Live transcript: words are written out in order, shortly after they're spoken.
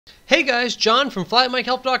Hey guys, John from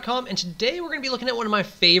FlyMikeHelp.com, and today we're going to be looking at one of my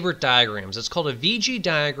favorite diagrams. It's called a VG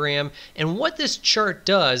diagram, and what this chart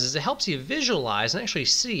does is it helps you visualize and actually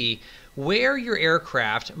see where your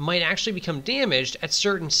aircraft might actually become damaged at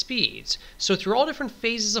certain speeds. So through all different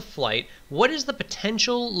phases of flight, what is the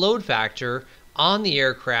potential load factor on the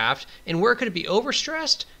aircraft, and where could it be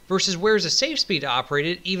overstressed versus where's a safe speed to operate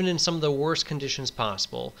it, even in some of the worst conditions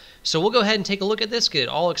possible. So we'll go ahead and take a look at this, get it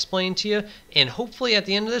all explained to you, and hopefully at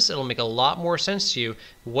the end of this it'll make a lot more sense to you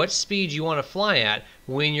what speed you want to fly at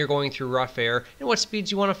when you're going through rough air and what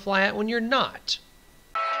speeds you want to fly at when you're not.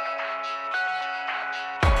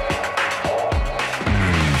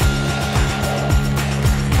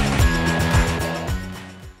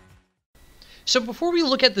 So before we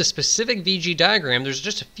look at the specific VG diagram, there's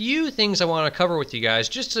just a few things I want to cover with you guys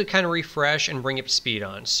just to kind of refresh and bring up to speed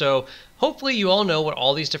on. So hopefully you all know what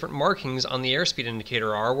all these different markings on the airspeed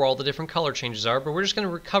indicator are, where all the different color changes are, but we're just going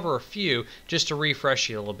to cover a few just to refresh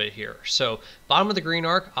you a little bit here. So bottom of the green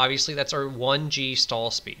arc, obviously that's our 1G stall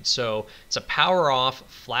speed. So it's a power off,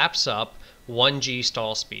 flaps up, 1G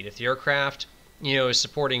stall speed. If the aircraft is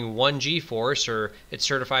supporting 1G force, or it's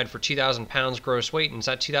certified for 2,000 pounds gross weight, and it's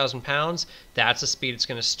at 2,000 pounds, that's the speed it's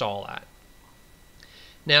going to stall at.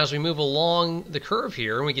 Now, as we move along the curve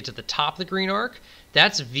here and we get to the top of the green arc,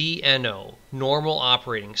 that's VNO, normal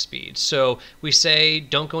operating speed. So we say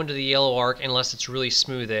don't go into the yellow arc unless it's really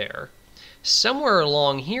smooth air. Somewhere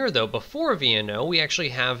along here, though, before VNO, we actually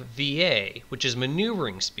have VA, which is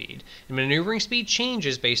maneuvering speed. And maneuvering speed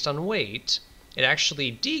changes based on weight. It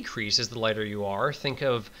actually decreases the lighter you are. Think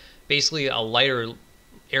of basically a lighter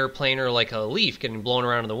airplane, or like a leaf getting blown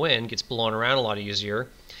around in the wind, gets blown around a lot easier.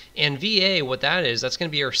 And VA, what that is, that's going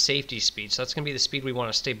to be our safety speed. So that's going to be the speed we want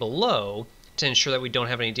to stay below to ensure that we don't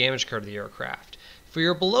have any damage occur to the aircraft. If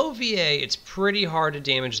you're below VA, it's pretty hard to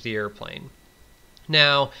damage the airplane.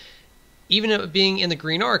 Now, even being in the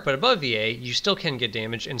green arc but above VA, you still can get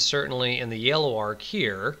damage, and certainly in the yellow arc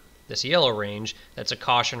here, this yellow range, that's a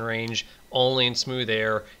caution range, only in smooth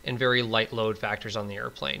air, and very light load factors on the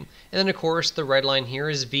airplane. And then of course the red line here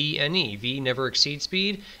is VNE, V never exceed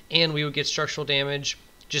speed, and we would get structural damage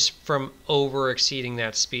just from over exceeding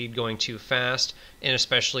that speed, going too fast, and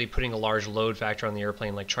especially putting a large load factor on the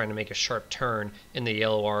airplane, like trying to make a sharp turn in the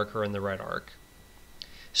yellow arc or in the red arc.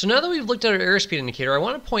 So now that we've looked at our airspeed indicator, I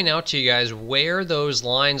want to point out to you guys where those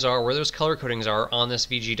lines are, where those color codings are on this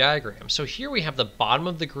VG diagram. So here we have the bottom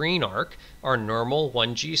of the green arc, our normal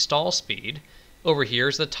 1G stall speed. Over here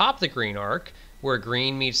is the top of the green arc, where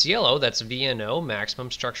green meets yellow, that's VNO, maximum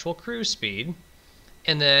structural cruise speed.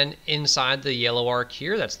 And then inside the yellow arc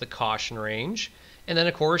here, that's the caution range. And then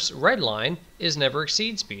of course, red line is never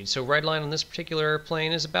exceed speed. So red line on this particular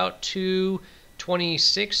airplane is about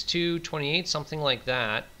 226 to 28, something like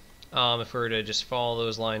that, if we were to just follow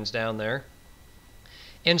those lines down there.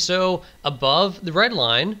 And so above the red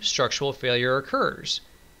line, structural failure occurs.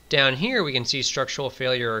 Down here we can see structural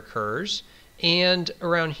failure occurs, and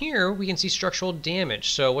around here we can see structural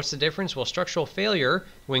damage. So what's the difference? Well, structural failure,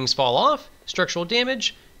 wings fall off. Structural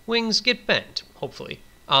damage, wings get bent, hopefully.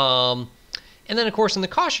 And then of course in the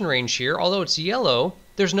caution range here, although it's yellow,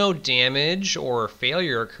 there's no damage or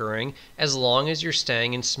failure occurring as long as you're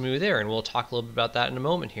staying in smooth air, and we'll talk a little bit about that in a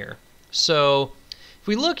moment here. So if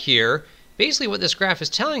we look here, basically what this graph is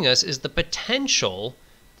telling us is the potential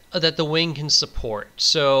that the wing can support.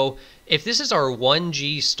 So if this is our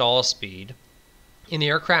 1G stall speed and the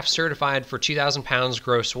aircraft certified for 2,000 pounds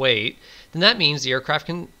gross weight, then that means the aircraft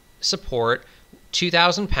can support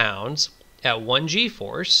 2,000 pounds at 1G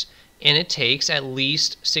force, and it takes at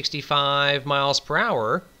least 65 miles per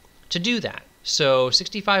hour to do that. So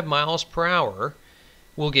 65 miles per hour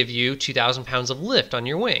will give you 2,000 pounds of lift on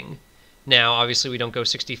your wing. Now, obviously, we don't go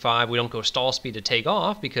 65, we don't go stall speed to take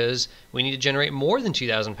off, because we need to generate more than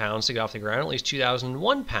 2,000 pounds to get off the ground, at least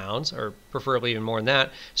 2,001 pounds, or preferably even more than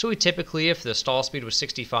that. So we typically, if the stall speed was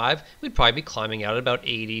 65, we'd probably be climbing out at about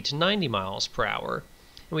 80 to 90 miles per hour.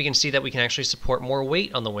 And we can see that we can actually support more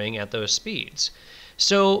weight on the wing at those speeds.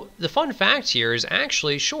 So the fun fact here is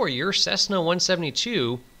actually, sure, your Cessna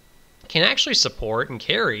 172 can actually support and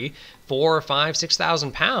carry 4,000, 5,000,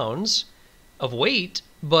 6,000 pounds of weight,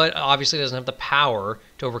 but obviously doesn't have the power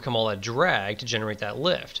to overcome all that drag to generate that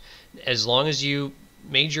lift. As long as you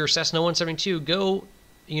made your Cessna 172 go,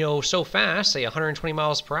 so fast, say 120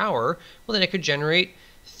 miles per hour, well, then it could generate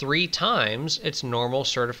 3 times its normal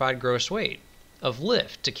certified gross weight of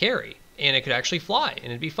lift to carry, and it could actually fly and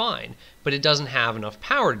it'd be fine. But it doesn't have enough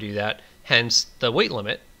power to do that, hence the weight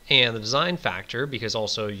limit and the design factor, because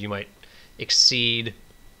also you might exceed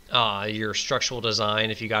your structural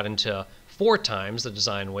design if you got into 4 times the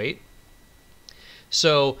design weight.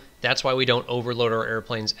 So that's why we don't overload our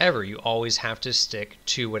airplanes ever. You always have to stick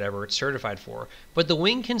to whatever it's certified for. But the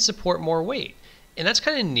wing can support more weight. And that's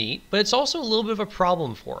kind of neat, but it's also a little bit of a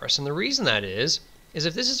problem for us. And the reason that is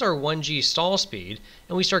if this is our 1G stall speed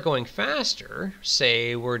and we start going faster,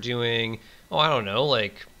 say we're doing, oh, I don't know,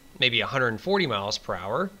 like maybe 140 miles per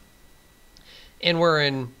hour, and we're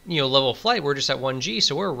in, level flight, we're just at 1G,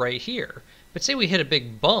 so we're right here. But say we hit a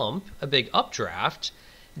big bump, a big updraft,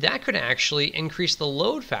 that could actually increase the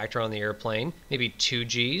load factor on the airplane, maybe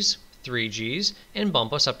 2Gs, 3Gs, and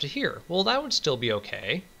bump us up to here. Well, that would still be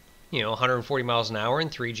okay. 140 miles an hour and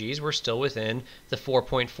 3Gs, we're still within the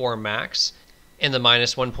 4.4 max and the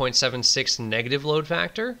minus 1.76 negative load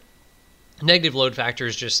factor. Negative load factor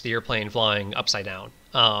is just the airplane flying upside down,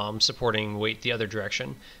 supporting weight the other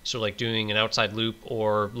direction. So like doing an outside loop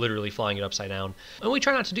or literally flying it upside down. And we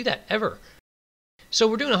try not to do that ever. So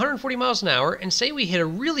we're doing 140 miles an hour, and say we hit a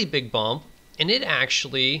really big bump, and it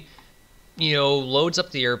actually, loads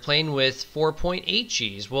up the airplane with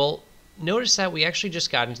 4.8 Gs. Well, notice that we actually just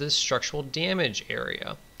got into the structural damage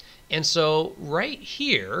area. And so right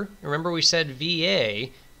here, remember we said VA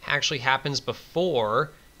actually happens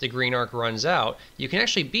before the green arc runs out. You can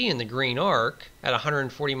actually be in the green arc at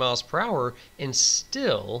 140 miles per hour and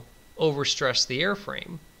still overstress the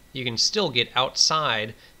airframe. You can still get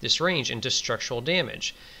outside this range into structural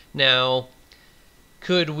damage. Now,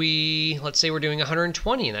 could we, let's say we're doing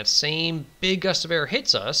 120 and that same big gust of air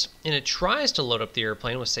hits us and it tries to load up the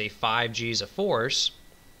airplane with say 5 Gs of force.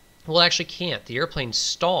 Well, it actually can't. The airplane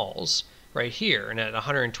stalls right here, and at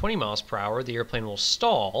 120 miles per hour, the airplane will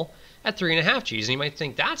stall at 3.5 Gs. And you might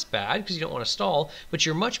think that's bad because you don't want to stall, but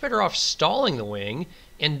you're much better off stalling the wing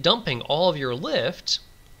and dumping all of your lift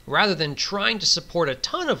rather than trying to support a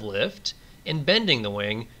ton of lift and bending the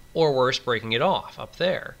wing, or worse, breaking it off up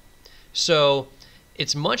there. So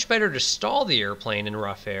it's much better to stall the airplane in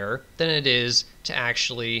rough air than it is to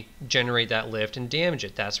actually generate that lift and damage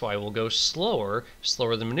it. That's why we'll go slower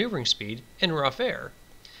than maneuvering speed in rough air.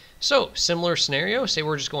 So similar scenario, say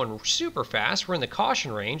we're just going super fast, we're in the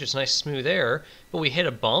caution range, it's nice smooth air, but we hit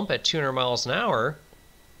a bump at 200 miles an hour,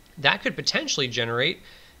 that could potentially generate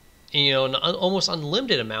an almost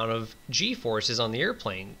unlimited amount of G-forces on the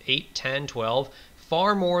airplane, 8, 10, 12,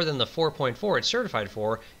 far more than the 4.4 it's certified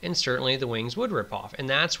for, and certainly the wings would rip off. And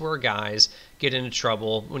that's where guys get into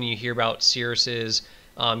trouble when you hear about Cirruses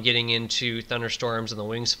getting into thunderstorms and the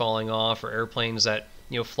wings falling off, or airplanes that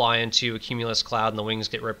fly into a cumulus cloud and the wings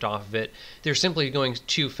get ripped off of it. They're simply going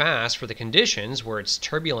too fast for the conditions where it's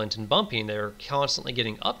turbulent and bumpy, and they're constantly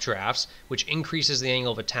getting updrafts, which increases the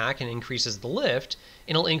angle of attack and increases the lift,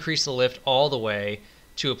 and it'll increase the lift all the way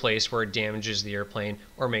to a place where it damages the airplane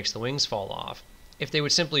or makes the wings fall off. If they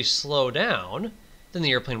would simply slow down, then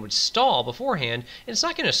the airplane would stall beforehand, and it's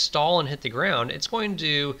not going to stall and hit the ground. It's going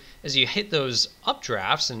to, as you hit those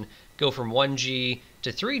updrafts and go from 1G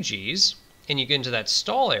to 3Gs, and you get into that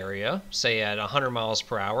stall area, say at 100 miles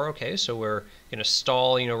per hour, okay, so we're going to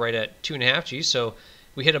stall, right at 2.5 Gs, so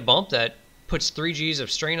we hit a bump that puts 3 Gs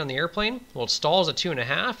of strain on the airplane. Well, it stalls at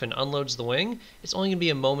 2.5 and unloads the wing. It's only going to be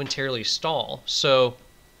a momentarily stall. So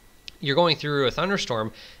you're going through a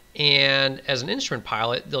thunderstorm, and as an instrument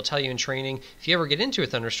pilot, they'll tell you in training, if you ever get into a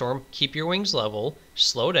thunderstorm, keep your wings level,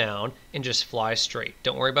 slow down, and just fly straight.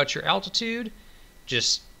 Don't worry about your altitude,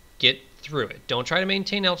 just get through it. Don't try to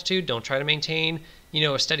maintain altitude, don't try to maintain,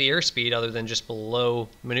 a steady airspeed other than just below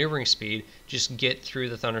maneuvering speed. Just get through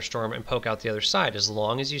the thunderstorm and poke out the other side. As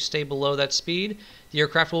long as you stay below that speed, the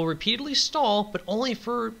aircraft will repeatedly stall, but only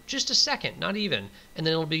for just a second, not even, and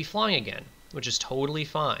then it'll be flying again, which is totally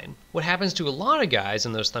fine. What happens to a lot of guys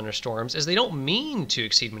in those thunderstorms is they don't mean to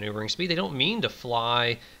exceed maneuvering speed. They don't mean to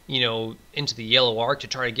fly, into the yellow arc to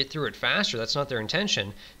try to get through it faster. That's not their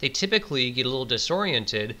intention. They typically get a little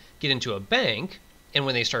disoriented, get into a bank, and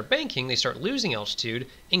when they start banking, they start losing altitude,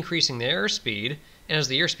 increasing their airspeed, and as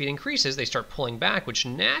the airspeed increases, they start pulling back, which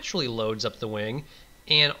naturally loads up the wing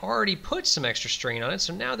and already puts some extra strain on it.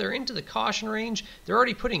 So now they're into the caution range. They're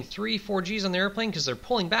already putting 3, 4 Gs on the airplane because they're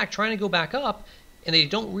pulling back, trying to go back up, and they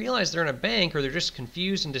don't realize they're in a bank, or they're just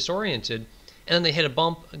confused and disoriented, and then they hit a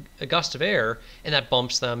bump, a gust of air, and that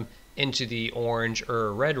bumps them into the orange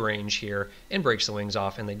or red range here and breaks the wings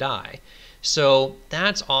off, and they die. So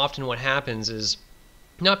that's often what happens, is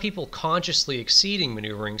not people consciously exceeding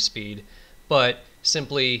maneuvering speed, but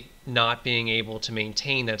simply not being able to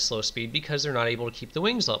maintain that slow speed because they're not able to keep the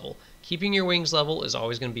wings level. Keeping your wings level is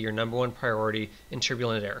always going to be your #1 priority in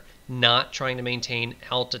turbulent air. Not trying to maintain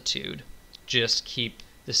altitude. Just keep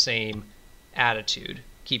the same attitude.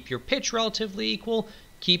 Keep your pitch relatively equal.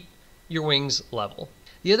 Keep your wings level.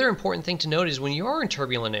 The other important thing to note is when you are in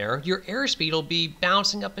turbulent air, your airspeed will be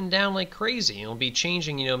bouncing up and down like crazy. It'll be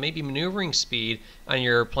changing, maybe maneuvering speed on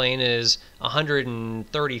your plane is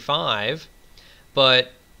 135,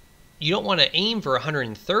 but you don't want to aim for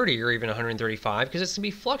 130 or even 135 because it's going to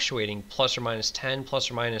be fluctuating plus or minus 10,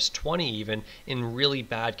 plus or minus 20 even in really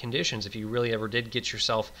bad conditions if you really ever did get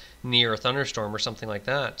yourself near a thunderstorm or something like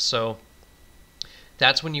that. So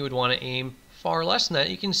that's when you would want to aim far less than that.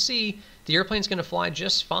 You can see the airplane's going to fly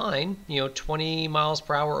just fine, 20 miles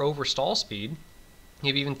per hour over stall speed,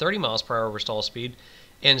 maybe even 30 miles per hour over stall speed,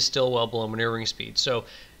 and still well below maneuvering speed. So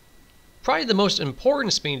probably the most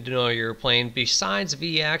important speed to know your airplane, besides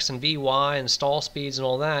Vx and Vy and stall speeds and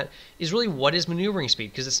all that, is really what is maneuvering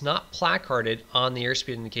speed, because it's not placarded on the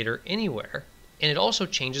airspeed indicator anywhere. And it also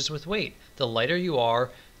changes with weight. The lighter you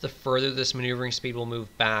are, the further this maneuvering speed will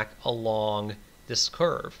move back along this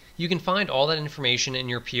curve. You can find all that information in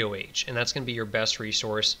your POH, and that's going to be your best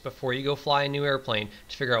resource before you go fly a new airplane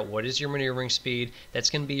to figure out what is your maneuvering speed. That's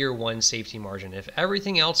going to be your one safety margin. If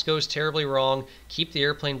everything else goes terribly wrong, keep the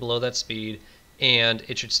airplane below that speed and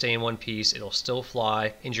it should stay in one piece. It'll still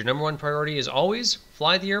fly, and your number one priority is always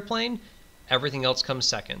fly the airplane. Everything else comes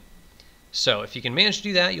second. So if you can manage to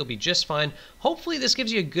do that, you'll be just fine. Hopefully this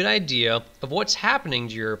gives you a good idea of what's happening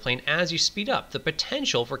to your airplane as you speed up. The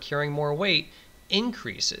potential for carrying more weight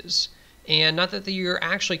increases. And not that you're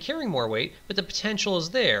actually carrying more weight, but the potential is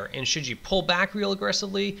there. And should you pull back real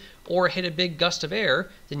aggressively or hit a big gust of air,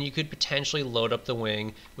 then you could potentially load up the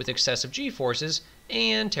wing with excessive G-forces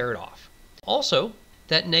and tear it off. Also,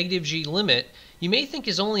 that negative G limit you may think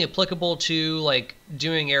is only applicable to like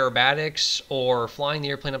doing aerobatics or flying the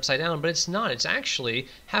airplane upside down, but it's not. It's actually,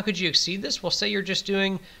 how could you exceed this? Well, say you're just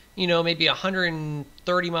doing, maybe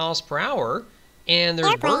 130 miles per hour, and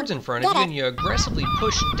there's birds in front of you, and you aggressively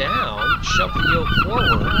push down, shove the yoke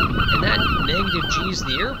forward, and that negative G's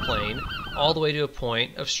the airplane all the way to a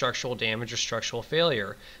point of structural damage or structural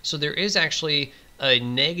failure. So there is actually a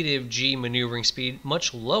negative G maneuvering speed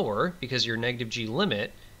much lower, because your negative G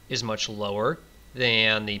limit is much lower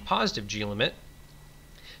than the positive G limit.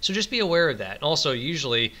 So just be aware of that. Also,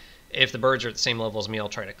 usually, if the birds are at the same level as me, I'll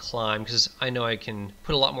try to climb, because I know I can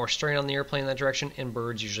put a lot more strain on the airplane in that direction, and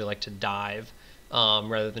birds usually like to dive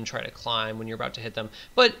rather than try to climb when you're about to hit them.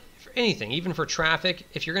 But for anything, even for traffic,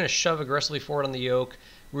 if you're going to shove aggressively forward on the yoke,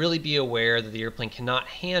 really be aware that the airplane cannot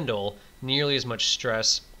handle nearly as much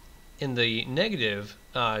stress in the negative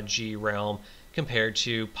G realm compared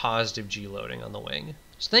to positive G loading on the wing.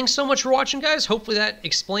 So thanks so much for watching, guys. Hopefully that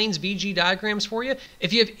explains VG diagrams for you.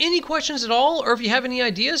 If you have any questions at all, or if you have any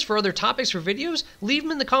ideas for other topics for videos, leave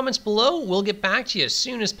them in the comments below. We'll get back to you as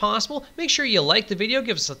soon as possible. Make sure you like the video,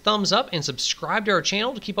 give us a thumbs up, and subscribe to our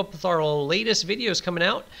channel to keep up with our latest videos coming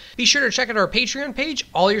out. Be sure to check out our Patreon page.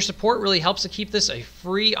 All your support really helps to keep this a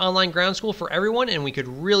free online ground school for everyone, and we could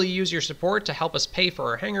really use your support to help us pay for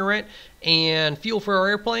our hangar rent and fuel for our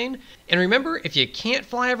airplane. And remember, if you can't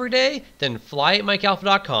fly every day, then fly at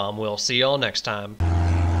MikeAlpha.com. We'll see y'all next time.